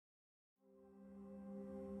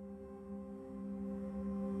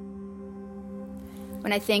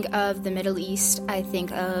When I think of the Middle East, I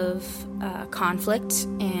think of conflict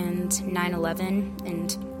and 9/11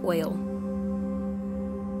 and oil.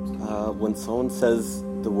 When someone says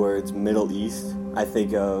the words Middle East, I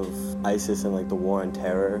think of ISIS and the war on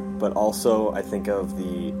terror, but also I think of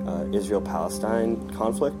the Israel-Palestine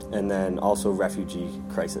conflict, and then also refugee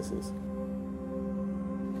crises.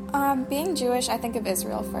 Being Jewish, I think of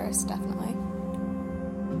Israel first, definitely.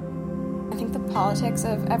 I think the politics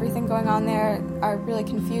of everything going on there are really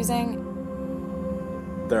confusing.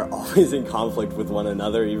 They're always in conflict with one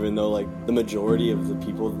another, even though the majority of the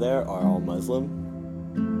people there are all Muslim.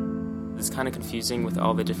 It's kind of confusing with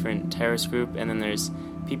all the different terrorist groups, and then there's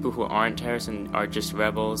people who aren't terrorists and are just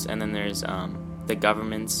rebels, and then there's the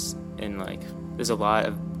governments, and there's a lot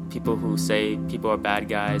of people who say people are bad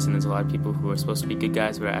guys, and there's a lot of people who are supposed to be good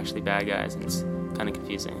guys but are actually bad guys, and it's kind of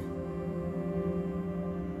confusing.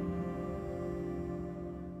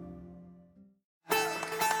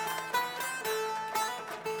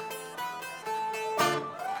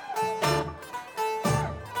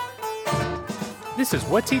 This is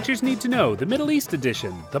What Teachers Need to Know, the Middle East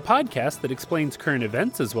edition, the podcast that explains current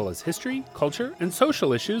events as well as history, culture, and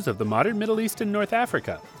social issues of the modern Middle East and North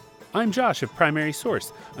Africa. I'm Josh of Primary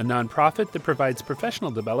Source, a nonprofit that provides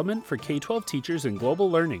professional development for K-12 teachers in global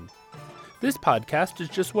learning. This podcast is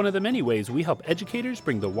just one of the many ways we help educators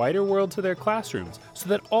bring the wider world to their classrooms so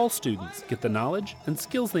that all students get the knowledge and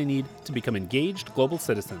skills they need to become engaged global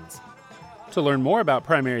citizens. To learn more about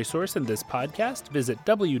Primary Source and this podcast, visit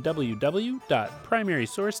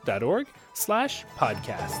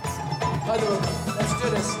www.primarysource.org/podcasts. Let's do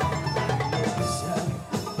this.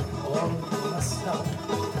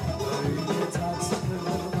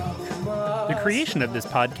 The creation of this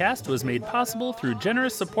podcast was made possible through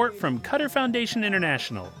generous support from Qatar Foundation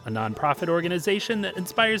International, a nonprofit organization that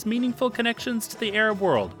inspires meaningful connections to the Arab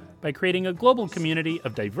world by creating a global community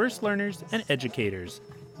of diverse learners and educators.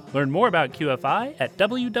 Learn more about QFI at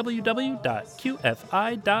www.qfi.org.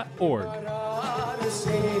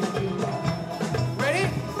 Ready?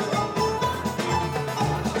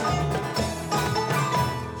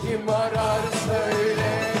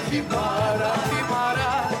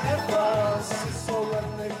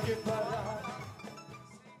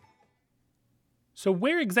 So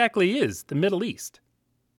where exactly is the Middle East?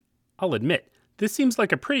 I'll admit, this seems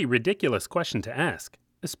like a pretty ridiculous question to ask,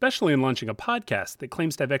 especially in launching a podcast that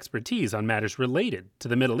claims to have expertise on matters related to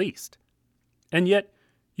the Middle East. And yet,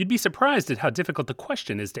 you'd be surprised at how difficult the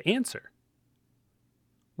question is to answer.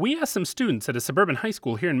 We asked some students at a suburban high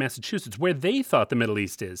school here in Massachusetts where they thought the Middle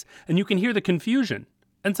East is, and you can hear the confusion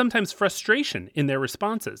and sometimes frustration in their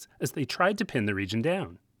responses as they tried to pin the region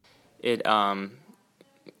down. It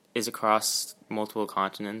is across multiple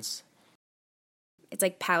continents. It's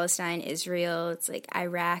like Palestine, Israel, it's like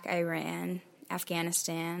Iraq, Iran,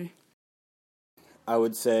 Afghanistan. I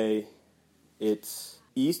would say it's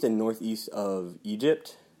east and northeast of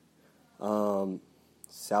Egypt,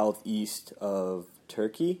 southeast of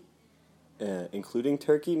Turkey, including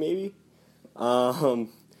Turkey maybe, and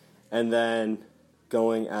then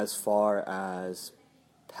going as far as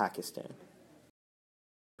Pakistan.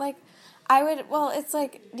 It's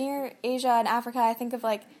near Asia and Africa. I think of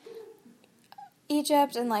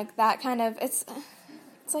Egypt and that kind of, it's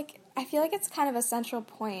I feel like it's kind of a central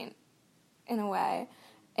point in a way.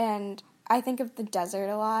 And I think of the desert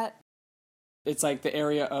a lot. It's the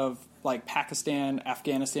area of Pakistan,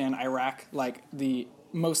 Afghanistan, Iraq, the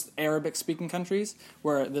most Arabic speaking countries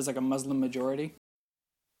where there's a Muslim majority.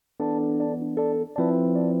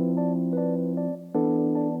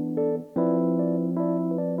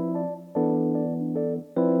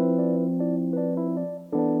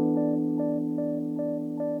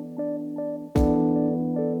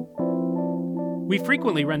 We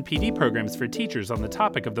frequently run PD programs for teachers on the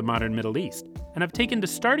topic of the modern Middle East, and I've taken to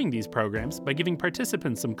starting these programs by giving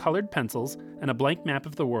participants some colored pencils and a blank map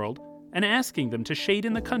of the world, and asking them to shade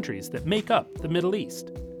in the countries that make up the Middle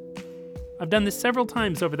East. I've done this several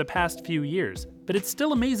times over the past few years, but it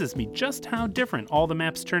still amazes me just how different all the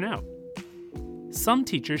maps turn out. Some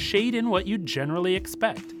teachers shade in what you'd generally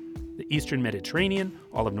expect: the Eastern Mediterranean,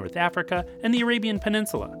 all of North Africa, and the Arabian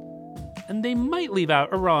Peninsula. And they might leave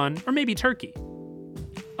out Iran or maybe Turkey.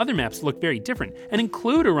 Other maps look very different and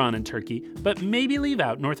include Iran and Turkey, but maybe leave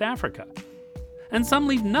out North Africa. And some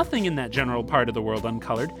leave nothing in that general part of the world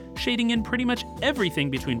uncolored, shading in pretty much everything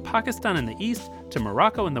between Pakistan in the east, to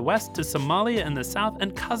Morocco in the west, to Somalia in the south,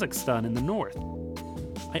 and Kazakhstan in the north.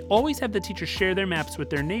 I always have the teachers share their maps with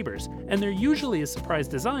their neighbors, and they're usually as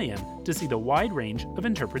surprised as I am to see the wide range of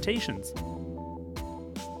interpretations.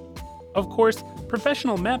 Of course,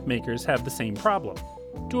 professional map makers have the same problem.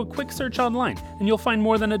 Do a quick search online, and you'll find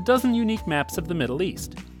more than a dozen unique maps of the Middle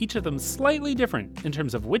East, each of them slightly different in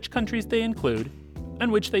terms of which countries they include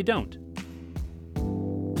and which they don't.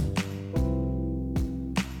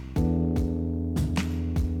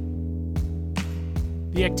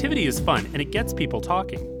 The activity is fun, and it gets people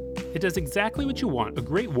talking. It does exactly what you want a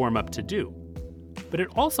great warm-up to do. But it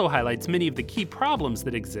also highlights many of the key problems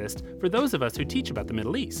that exist for those of us who teach about the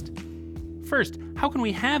Middle East. First, how can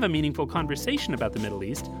we have a meaningful conversation about the Middle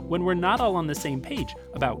East when we're not all on the same page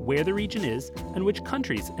about where the region is and which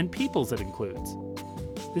countries and peoples it includes?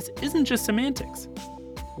 This isn't just semantics.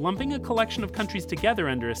 Lumping a collection of countries together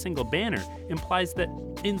under a single banner implies that,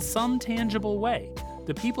 in some tangible way,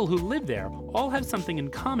 the people who live there all have something in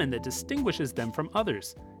common that distinguishes them from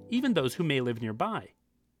others, even those who may live nearby.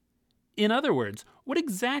 In other words, what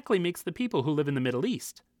exactly makes the people who live in the Middle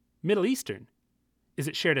East Middle Eastern? Is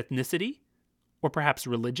it shared ethnicity? Or perhaps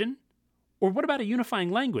religion? Or what about a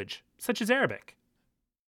unifying language, such as Arabic?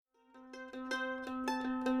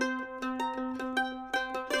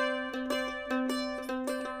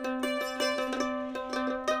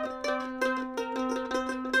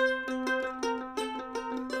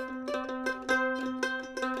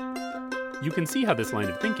 You can see how this line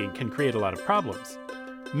of thinking can create a lot of problems.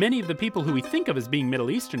 Many of the people who we think of as being Middle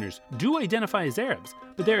Easterners do identify as Arabs,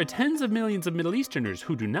 but there are tens of millions of Middle Easterners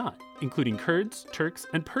who do not, including Kurds, Turks,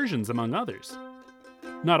 and Persians, among others.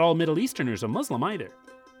 Not all Middle Easterners are Muslim either.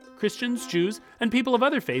 Christians, Jews, and people of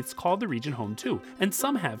other faiths call the region home too, and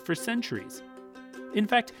some have for centuries. In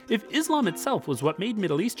fact, if Islam itself was what made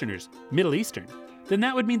Middle Easterners Middle Eastern, then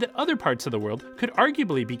that would mean that other parts of the world could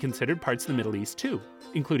arguably be considered parts of the Middle East too,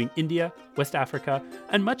 including India, West Africa,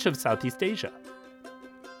 and much of Southeast Asia.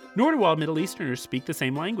 Nor do all Middle Easterners speak the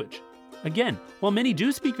same language. Again, while many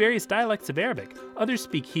do speak various dialects of Arabic, others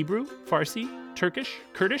speak Hebrew, Farsi, Turkish,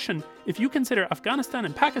 Kurdish, and if you consider Afghanistan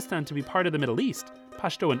and Pakistan to be part of the Middle East,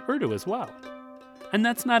 Pashto and Urdu as well. And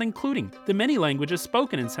that's not including the many languages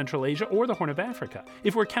spoken in Central Asia or the Horn of Africa,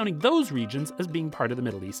 if we're counting those regions as being part of the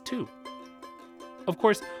Middle East too. Of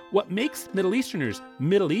course, what makes Middle Easterners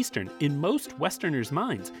Middle Eastern in most Westerners'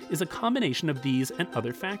 minds is a combination of these and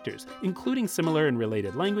other factors, including similar and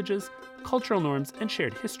related languages, cultural norms, and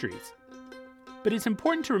shared histories. But it's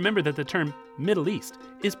important to remember that the term Middle East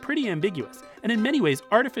is pretty ambiguous and in many ways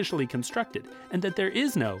artificially constructed, and that there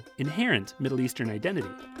is no inherent Middle Eastern identity.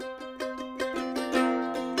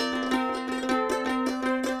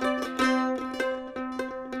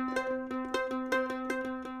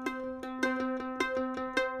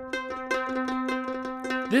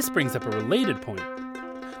 This brings up a related point.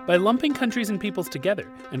 By lumping countries and peoples together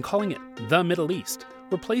and calling it the Middle East,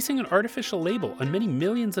 we're placing an artificial label on many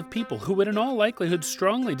millions of people who would in all likelihood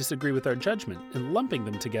strongly disagree with our judgment in lumping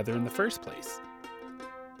them together in the first place.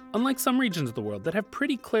 Unlike some regions of the world that have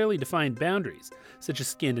pretty clearly defined boundaries, such as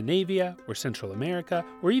Scandinavia or Central America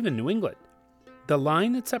or even New England, the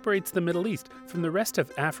line that separates the Middle East from the rest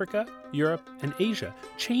of Africa, Europe, and Asia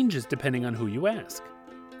changes depending on who you ask.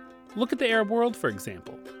 Look at the Arab world, for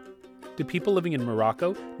example. Do people living in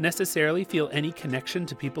Morocco necessarily feel any connection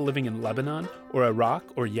to people living in Lebanon or Iraq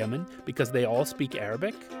or Yemen because they all speak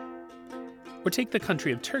Arabic? Or take the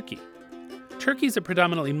country of Turkey. Turkey is a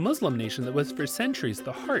predominantly Muslim nation that was for centuries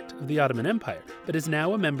the heart of the Ottoman Empire, but is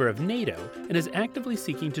now a member of NATO and is actively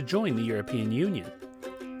seeking to join the European Union.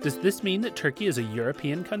 Does this mean that Turkey is a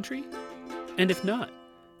European country? And if not,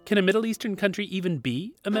 can a Middle Eastern country even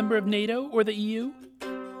be a member of NATO or the EU?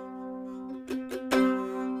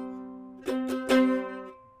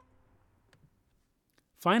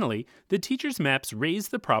 Finally, the teacher's maps raise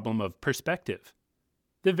the problem of perspective.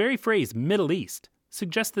 The very phrase Middle East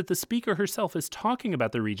suggests that the speaker herself is talking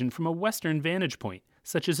about the region from a Western vantage point,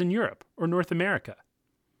 such as in Europe or North America.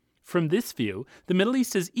 From this view, the Middle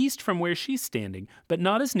East is east from where she's standing, but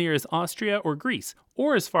not as near as Austria or Greece,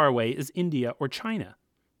 or as far away as India or China.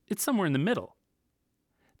 It's somewhere in the middle.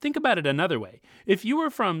 Think about it another way. If you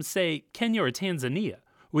were from, say, Kenya or Tanzania,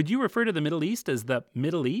 would you refer to the Middle East as the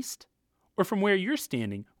Middle East? Or from where you're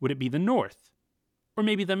standing, would it be the north? Or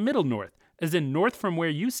maybe the middle north, as in north from where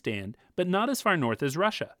you stand, but not as far north as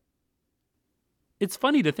Russia. It's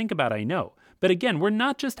funny to think about, I know, but again, we're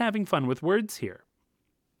not just having fun with words here.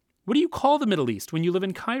 What do you call the Middle East when you live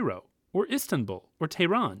in Cairo, or Istanbul, or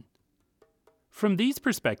Tehran? From these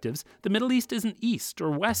perspectives, the Middle East isn't east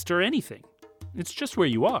or west or anything. It's just where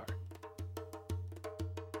you are.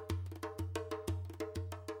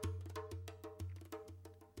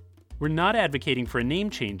 We're not advocating for a name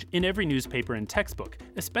change in every newspaper and textbook,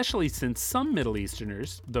 especially since some Middle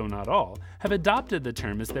Easterners, though not all, have adopted the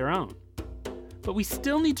term as their own. But we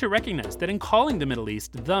still need to recognize that in calling the Middle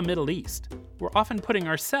East, we're often putting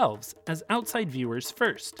ourselves as outside viewers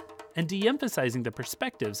first and de-emphasizing the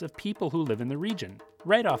perspectives of people who live in the region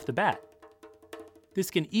right off the bat.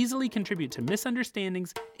 This can easily contribute to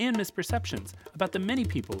misunderstandings and misperceptions about the many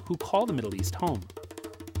people who call the Middle East home.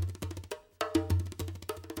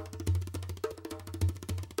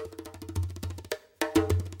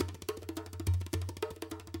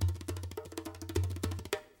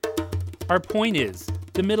 Our point is,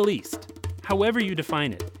 the Middle East, however you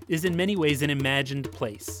define it, is in many ways an imagined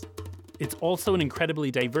place. It's also an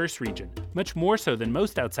incredibly diverse region, much more so than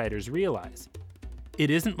most outsiders realize. It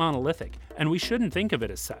isn't monolithic, and we shouldn't think of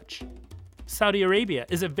it as such. Saudi Arabia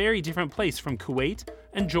is a very different place from Kuwait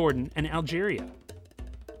and Jordan and Algeria.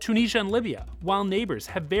 Tunisia and Libya, while neighbors,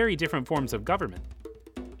 have very different forms of government.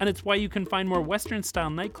 And it's why you can find more Western-style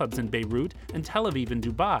nightclubs in Beirut and Tel Aviv and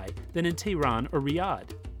Dubai than in Tehran or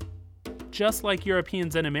Riyadh. Just like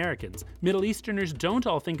Europeans and Americans, Middle Easterners don't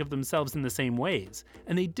all think of themselves in the same ways,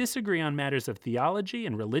 and they disagree on matters of theology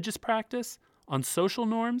and religious practice, on social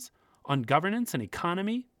norms, on governance and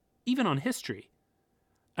economy, even on history.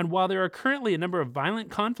 And while there are currently a number of violent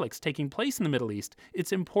conflicts taking place in the Middle East,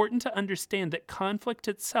 it's important to understand that conflict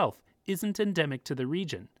itself isn't endemic to the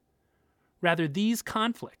region. Rather, these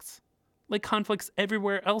conflicts, like conflicts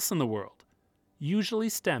everywhere else in the world, usually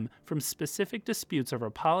stem from specific disputes over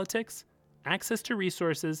politics, access to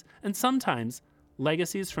resources, and sometimes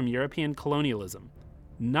legacies from European colonialism,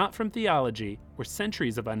 not from theology or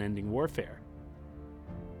centuries of unending warfare.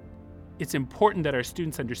 It's important that our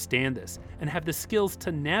students understand this and have the skills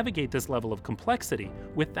to navigate this level of complexity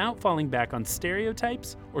without falling back on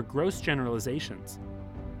stereotypes or gross generalizations.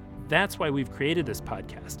 That's why we've created this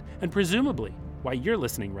podcast, and presumably why you're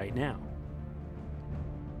listening right now.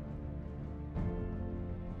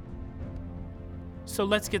 So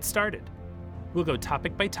let's get started. We'll go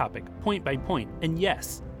topic by topic, point by point, and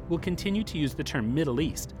yes, we'll continue to use the term Middle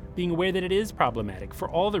East, being aware that it is problematic for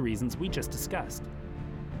all the reasons we just discussed.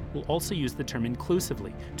 We'll also use the term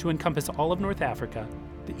inclusively to encompass all of North Africa,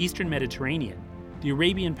 the Eastern Mediterranean, the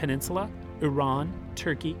Arabian Peninsula, Iran,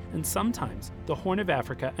 Turkey, and sometimes the Horn of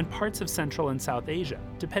Africa and parts of Central and South Asia,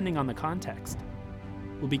 depending on the context.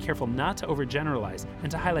 We'll be careful not to overgeneralize and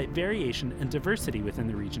to highlight variation and diversity within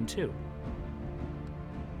the region too.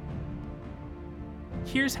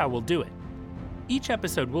 Here's how we'll do it. Each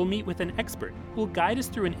episode we'll meet with an expert who will guide us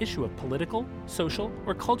through an issue of political, social,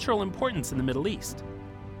 or cultural importance in the Middle East.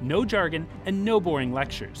 No jargon and no boring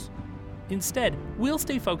lectures. Instead, we'll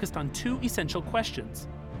stay focused on two essential questions.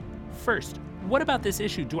 First, what about this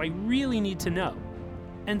issue do I really need to know?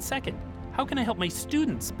 And second, how can I help my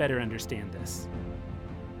students better understand this?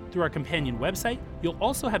 Through our companion website, you'll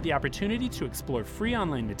also have the opportunity to explore free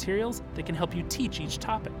online materials that can help you teach each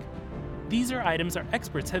topic. These are items our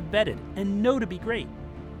experts have vetted and know to be great.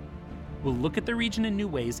 We'll look at the region in new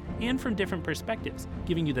ways and from different perspectives,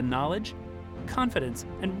 giving you the knowledge, confidence,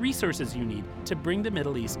 and resources you need to bring the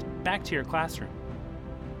Middle East back to your classroom.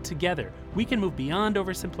 Together, we can move beyond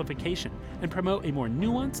oversimplification and promote a more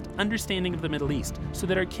nuanced understanding of the Middle East so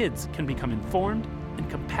that our kids can become informed and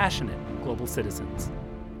compassionate global citizens.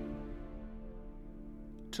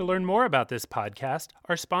 To learn more about this podcast,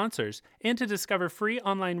 our sponsors, and to discover free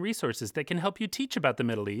online resources that can help you teach about the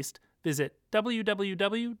Middle East, visit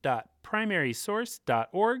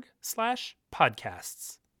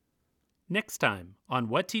www.primarysource.org/podcasts. Next time on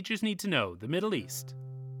What Teachers Need to Know, the Middle East.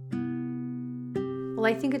 Well,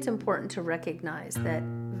 I think it's important to recognize that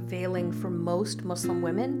veiling for most Muslim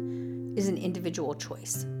women is an individual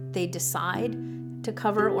choice. They decide to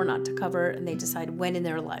cover or not to cover, and they decide when in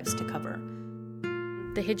their lives to cover.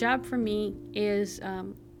 The hijab for me is a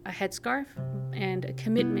headscarf and a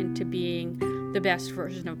commitment to being the best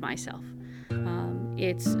version of myself.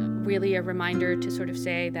 It's really a reminder to sort of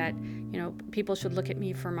say that, people should look at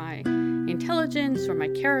me for my intelligence or my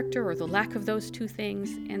character or the lack of those two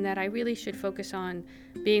things, and that I really should focus on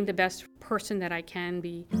being the best person that I can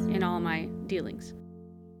be in all my dealings.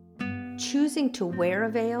 Choosing to wear a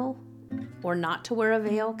veil or not to wear a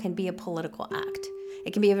veil can be a political act.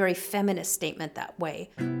 It can be a very feminist statement that way.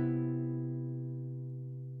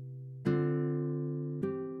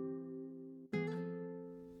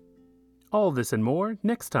 All this and more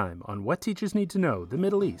next time on What Teachers Need to Know, the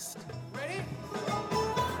Middle East. Ready?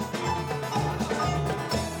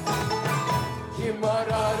 Kim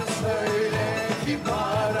arar söyle, kim